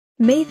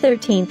May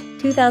 13,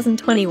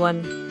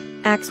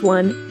 2021. Acts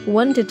 1,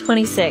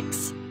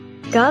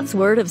 1-26. God's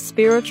Word of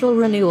Spiritual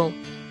Renewal.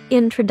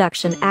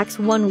 Introduction. Acts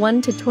 1,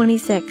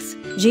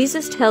 1-26.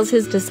 Jesus tells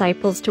his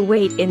disciples to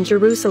wait in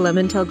Jerusalem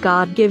until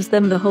God gives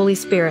them the Holy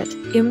Spirit,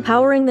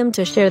 empowering them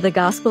to share the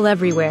gospel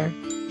everywhere.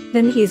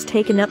 Then he is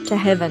taken up to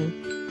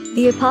heaven.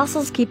 The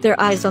apostles keep their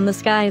eyes on the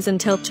skies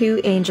until two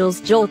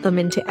angels jolt them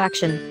into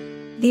action.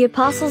 The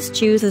apostles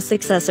choose a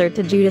successor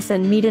to Judas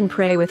and meet and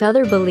pray with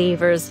other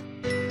believers.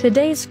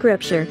 Today's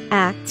scripture,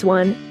 Acts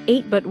 1,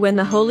 8. But when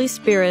the Holy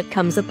Spirit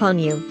comes upon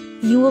you,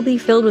 you will be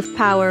filled with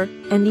power,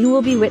 and you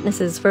will be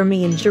witnesses for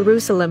me in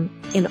Jerusalem,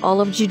 in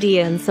all of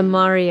Judea and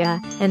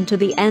Samaria, and to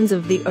the ends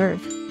of the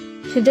earth.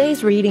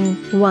 Today's reading,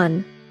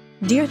 1.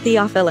 Dear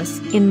Theophilus,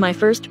 in my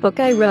first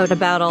book I wrote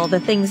about all the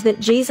things that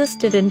Jesus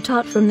did and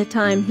taught from the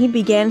time he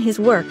began his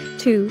work,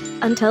 2,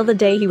 until the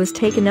day he was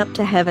taken up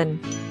to heaven.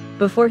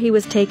 Before he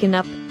was taken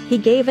up, he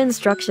gave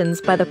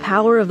instructions by the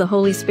power of the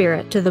Holy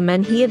Spirit to the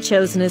men he had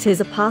chosen as his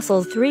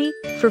apostles. 3.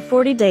 For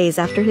 40 days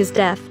after his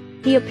death,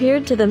 he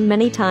appeared to them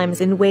many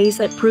times in ways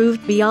that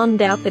proved beyond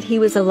doubt that he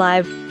was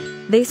alive.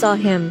 They saw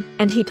him,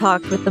 and he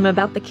talked with them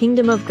about the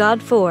kingdom of God.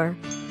 4.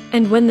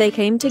 And when they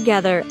came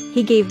together,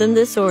 he gave them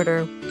this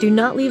order: do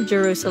not leave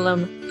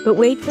Jerusalem, but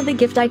wait for the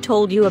gift I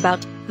told you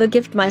about, the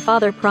gift my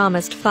Father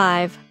promised.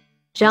 5.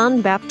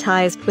 John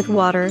baptized with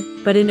water,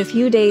 but in a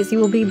few days you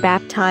will be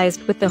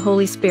baptized with the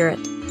Holy Spirit.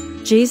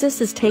 Jesus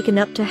is taken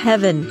up to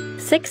heaven.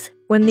 6.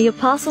 When the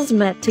apostles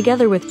met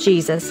together with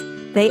Jesus,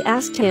 they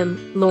asked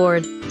him,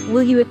 Lord,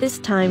 will you at this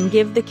time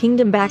give the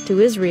kingdom back to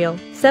Israel?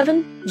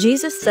 7.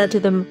 Jesus said to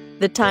them,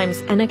 the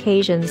times and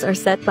occasions are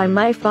set by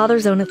my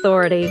Father's own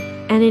authority,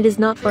 and it is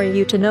not for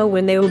you to know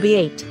when they will be.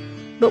 8.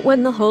 But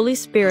when the Holy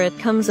Spirit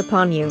comes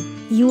upon you,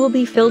 you will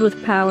be filled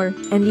with power,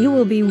 and you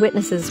will be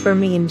witnesses for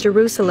me in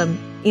Jerusalem,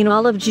 in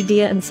all of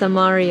Judea and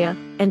Samaria,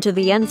 and to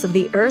the ends of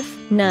the earth.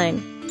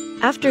 9.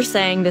 After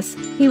saying this,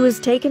 he was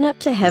taken up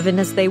to heaven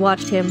as they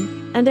watched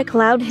him, and a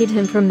cloud hid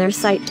him from their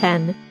sight.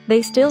 10.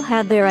 They still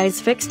had their eyes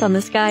fixed on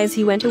the sky as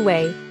he went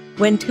away,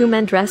 when two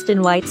men dressed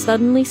in white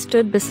suddenly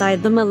stood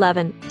beside them.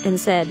 11. And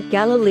said,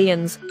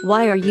 Galileans,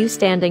 why are you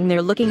standing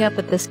there looking up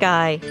at the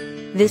sky?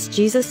 This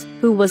Jesus,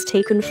 who was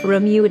taken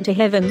from you into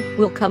heaven,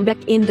 will come back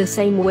in the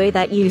same way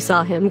that you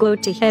saw him go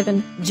to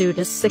heaven.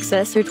 Judas,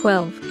 successor.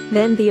 12.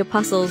 Then the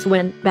apostles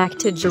went back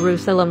to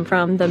Jerusalem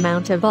from the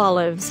Mount of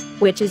Olives,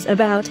 which is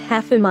about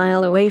half a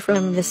mile away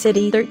from the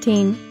city.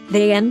 13.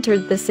 They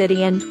entered the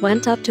city and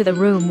went up to the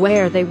room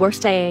where they were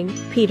staying: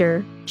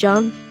 Peter,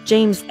 John,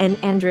 James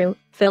and Andrew,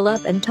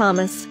 Philip and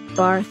Thomas,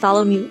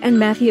 Bartholomew and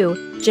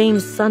Matthew,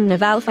 James son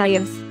of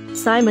Alphaeus,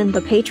 Simon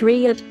the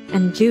Patriot,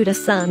 and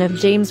Judas son of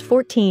James.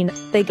 14.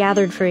 They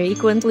gathered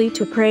frequently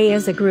to pray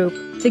as a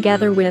group,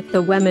 together with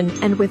the women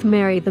and with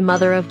Mary the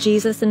mother of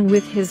Jesus and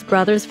with his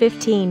brothers.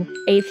 15.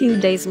 A few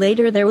days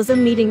later there was a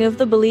meeting of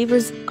the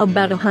believers,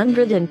 about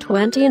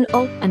 120 in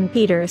all, and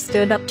Peter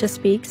stood up to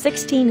speak.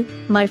 16.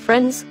 My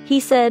friends, he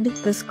said,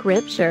 the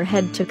scripture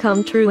had to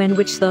come true in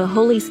which the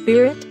Holy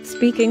Spirit,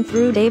 speaking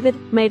through David,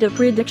 made a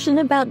prediction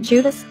about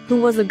Judas, who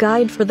was a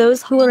guide for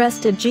those who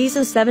arrested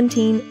Jesus.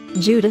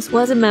 17. Judas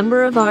was a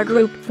member of our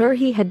group, for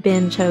he had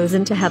been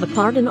chosen to have a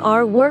part in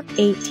our work.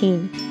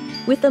 18.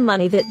 With the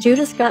money that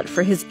Judas got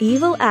for his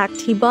evil act,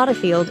 he bought a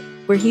field,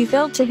 where he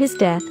fell to his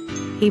death.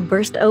 He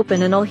burst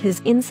open and all his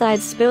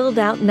insides spilled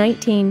out.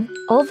 19.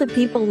 All the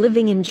people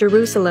living in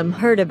Jerusalem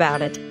heard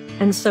about it,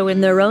 and so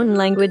in their own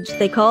language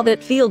they called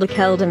it Field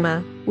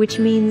Akeldama, which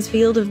means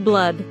field of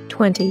blood.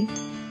 20.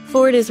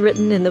 For it is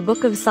written in the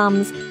book of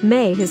Psalms,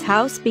 may his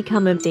house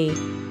become empty,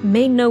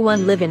 may no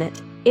one live in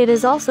it. It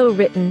is also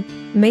written,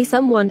 may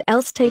someone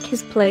else take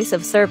his place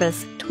of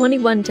service.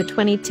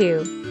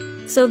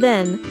 21-22. So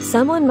then,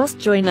 someone must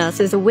join us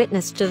as a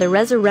witness to the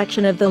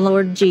resurrection of the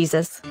Lord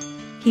Jesus.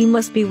 He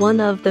must be one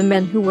of the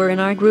men who were in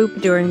our group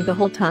during the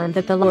whole time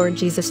that the Lord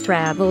Jesus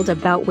traveled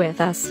about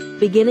with us,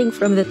 beginning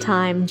from the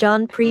time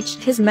John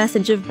preached his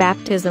message of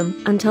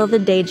baptism until the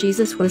day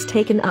Jesus was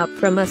taken up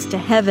from us to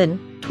heaven.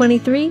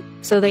 23.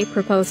 So they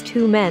proposed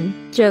two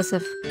men,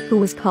 Joseph, who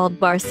was called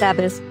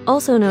Barsabbas,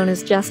 also known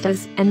as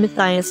Justus, and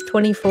Matthias.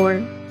 24.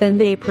 Then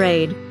they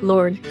prayed,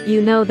 Lord,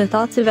 you know the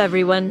thoughts of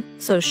everyone,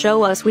 so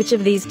show us which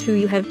of these two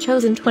you have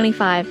chosen.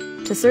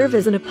 25. To serve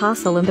as an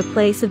apostle in the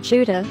place of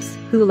Judas,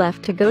 who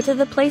left to go to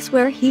the place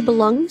where he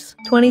belongs.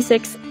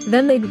 26.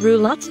 Then they drew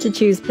lots to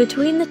choose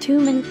between the two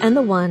men, and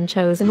the one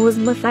chosen was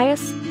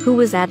Matthias, who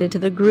was added to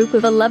the group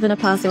of 11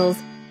 apostles.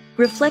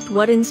 Reflect,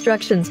 what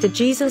instructions did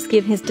Jesus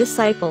give his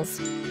disciples?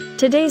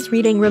 Today's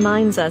reading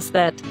reminds us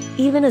that,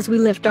 even as we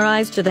lift our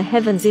eyes to the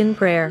heavens in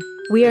prayer,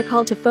 we are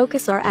called to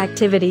focus our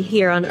activity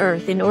here on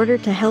earth in order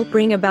to help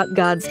bring about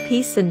God's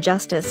peace and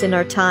justice in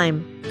our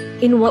time.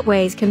 In what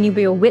ways can you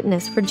be a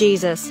witness for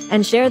Jesus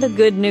and share the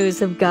good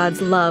news of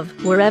God's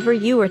love wherever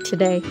you are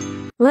today?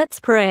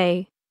 Let's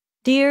pray.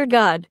 Dear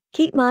God,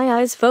 keep my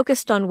eyes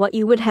focused on what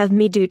you would have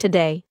me do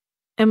today.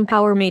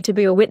 Empower me to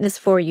be a witness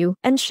for you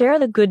and share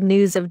the good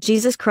news of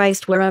Jesus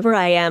Christ wherever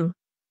I am.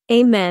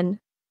 Amen.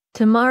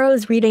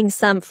 Tomorrow's reading,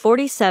 Psalm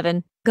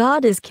 47,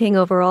 God is king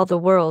over all the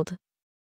world.